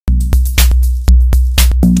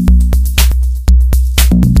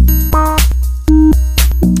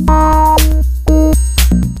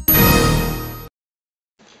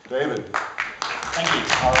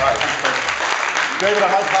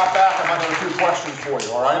questions for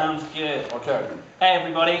you, all right? Sounds good. Okay. Hey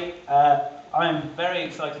everybody, I'm very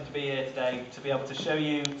excited to be here today to be able to show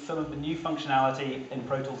you some of the new functionality in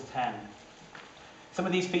Pro Tools 10. Some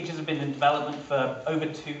of these features have been in development for over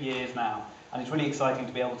 2 years now, and it's really exciting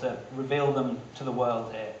to be able to reveal them to the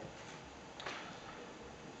world here.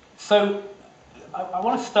 So, I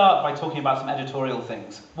want to start by talking about some editorial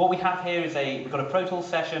things. What we have here is we've got a Pro Tools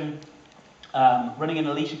session running an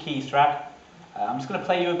Alicia Keys track. I'm just going to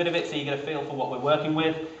play you a bit of it so you get a feel for what we're working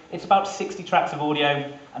with. It's about 60 tracks of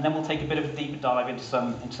audio, and then we'll take a bit of a deeper dive into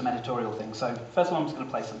some editorial things. So first of all, I'm just going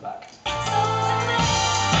to play some back.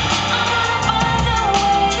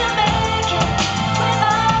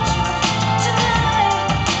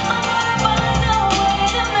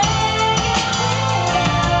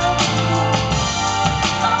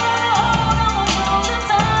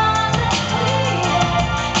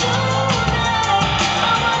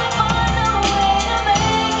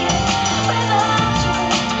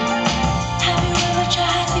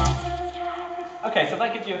 Okay, so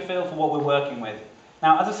that gives you a feel for what we're working with.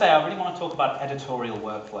 Now, as I say, I really want to talk about editorial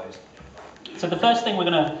workflows. So the first thing we're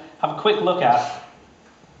going to have a quick look at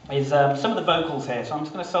is some of the vocals here. So I'm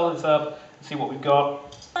just going to solo this up and see what we've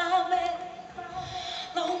got.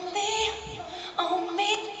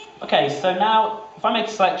 Okay, so now if I make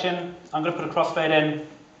a selection, I'm going to put a crossfade in,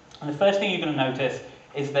 and the first thing you're going to notice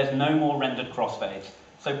is there's no more rendered crossfades.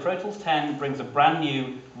 So Pro Tools 10 brings a brand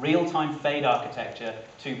new real-time fade architecture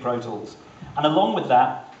to Pro Tools. And along with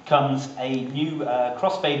that comes a new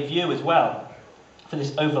crossfade view as well for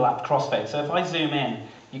this overlapped crossfade. So if I zoom in,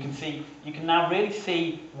 you can now really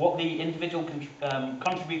see what the individual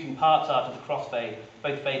contributing parts are to the crossfade,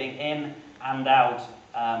 both fading in and out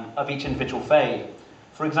of each individual fade.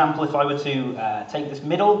 For example, if I were to take this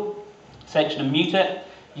middle section and mute it,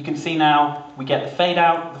 you can see now we get the fade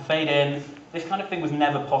out, the fade in. This kind of thing was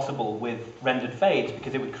never possible with rendered fades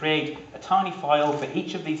because it would create a tiny file for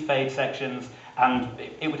each of these fade sections, and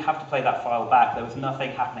it would have to play that file back. There was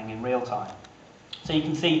nothing happening in real time. So you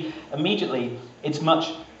can see immediately it's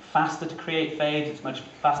much faster to create fades, it's much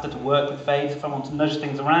faster to work with fades. If I want to nudge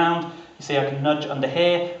things around, you see I can nudge under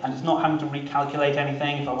here and it's not having to recalculate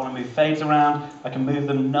anything. If I want to move fades around, I can move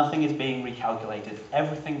them. Nothing is being recalculated.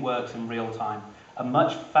 Everything works in real time. A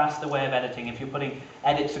much faster way of editing. If you're putting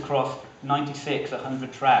edits across 96,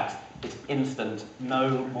 100 tracks, it's instant, no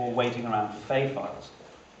more waiting around for fade files.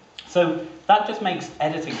 So that just makes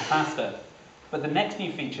editing faster. But the next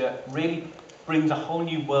new feature really brings a whole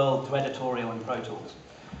new world to editorial in Pro Tools.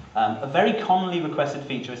 A very commonly requested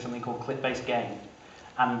feature is something called clip-based gain.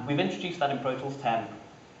 And we've introduced that in Pro Tools 10.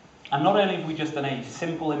 And not only have we just done a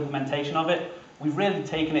simple implementation of it, we've really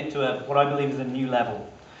taken it to what I believe is a new level.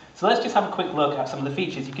 So let's just have a quick look at some of the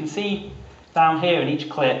features. You can see down here in each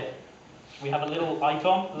clip, we have a little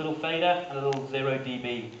icon, a little fader, and a little 0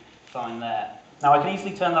 dB sign there. Now I can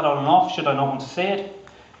easily turn that on and off should I not want to see it.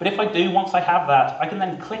 But if I do, once I have that, I can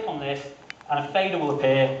then click on this and a fader will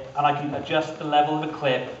appear and I can adjust the level of a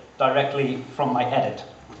clip directly from my edit.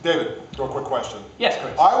 David, real quick question. Yes,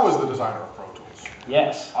 Chris. I was the designer of Pro Tools.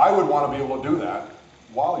 Yes. I would want to be able to do that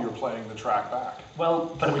while you're playing the track back.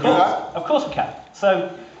 Well, but can we do that? Of course we can.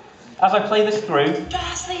 So, as I play this through, so you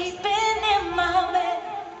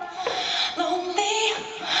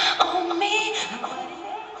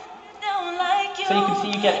can see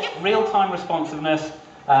you get real-time responsiveness,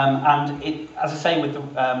 and as I say, with the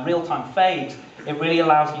real-time fades, it really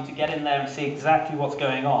allows you to get in there and see exactly what's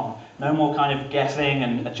going on. No more kind of guessing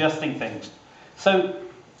and adjusting things. So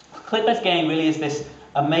clip-based gain really is this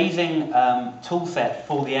amazing tool set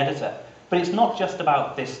for the editor. But it's not just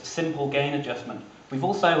about this simple gain adjustment. We've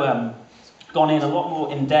also gone in a lot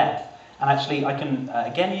more in depth, and actually I can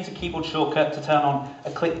again use a keyboard shortcut to turn on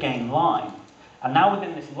a clip gain line. And now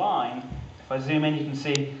within this line, if I zoom in, you can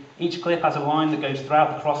see each clip has a line that goes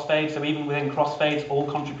throughout the crossfade, so even within crossfades, all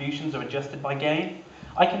contributions are adjusted by gain.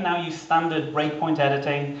 I can now use standard breakpoint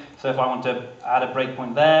editing, so if I want to add a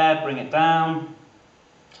breakpoint there, bring it down.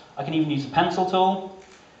 I can even use the pencil tool,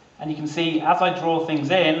 and you can see as I draw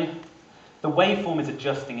things in, the waveform is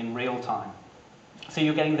adjusting in real time. So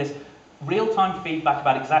you're getting this real-time feedback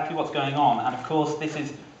about exactly what's going on, and of course this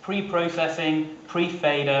is pre-processing,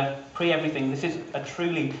 pre-fader, pre-everything. This is a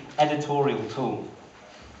truly editorial tool.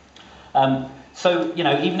 So, you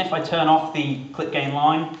know, even if I turn off the clip gain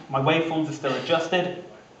line, my waveforms are still adjusted.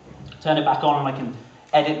 Turn it back on and I can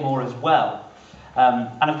edit more as well.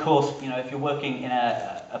 And of course, you know, if you're working in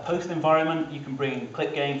a post environment, you can bring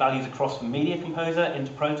clip gain values across from Media Composer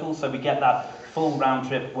into Pro Tools, so we get that full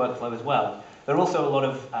round-trip workflow as well. There are also a lot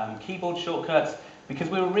of keyboard shortcuts because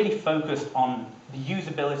we were really focused on the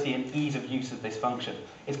usability and ease of use of this function.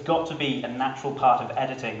 It's got to be a natural part of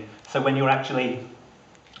editing. So when you're actually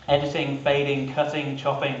editing, fading, cutting,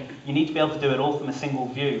 chopping, you need to be able to do it all from a single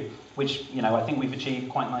view, which I think we've achieved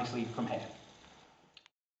quite nicely from here.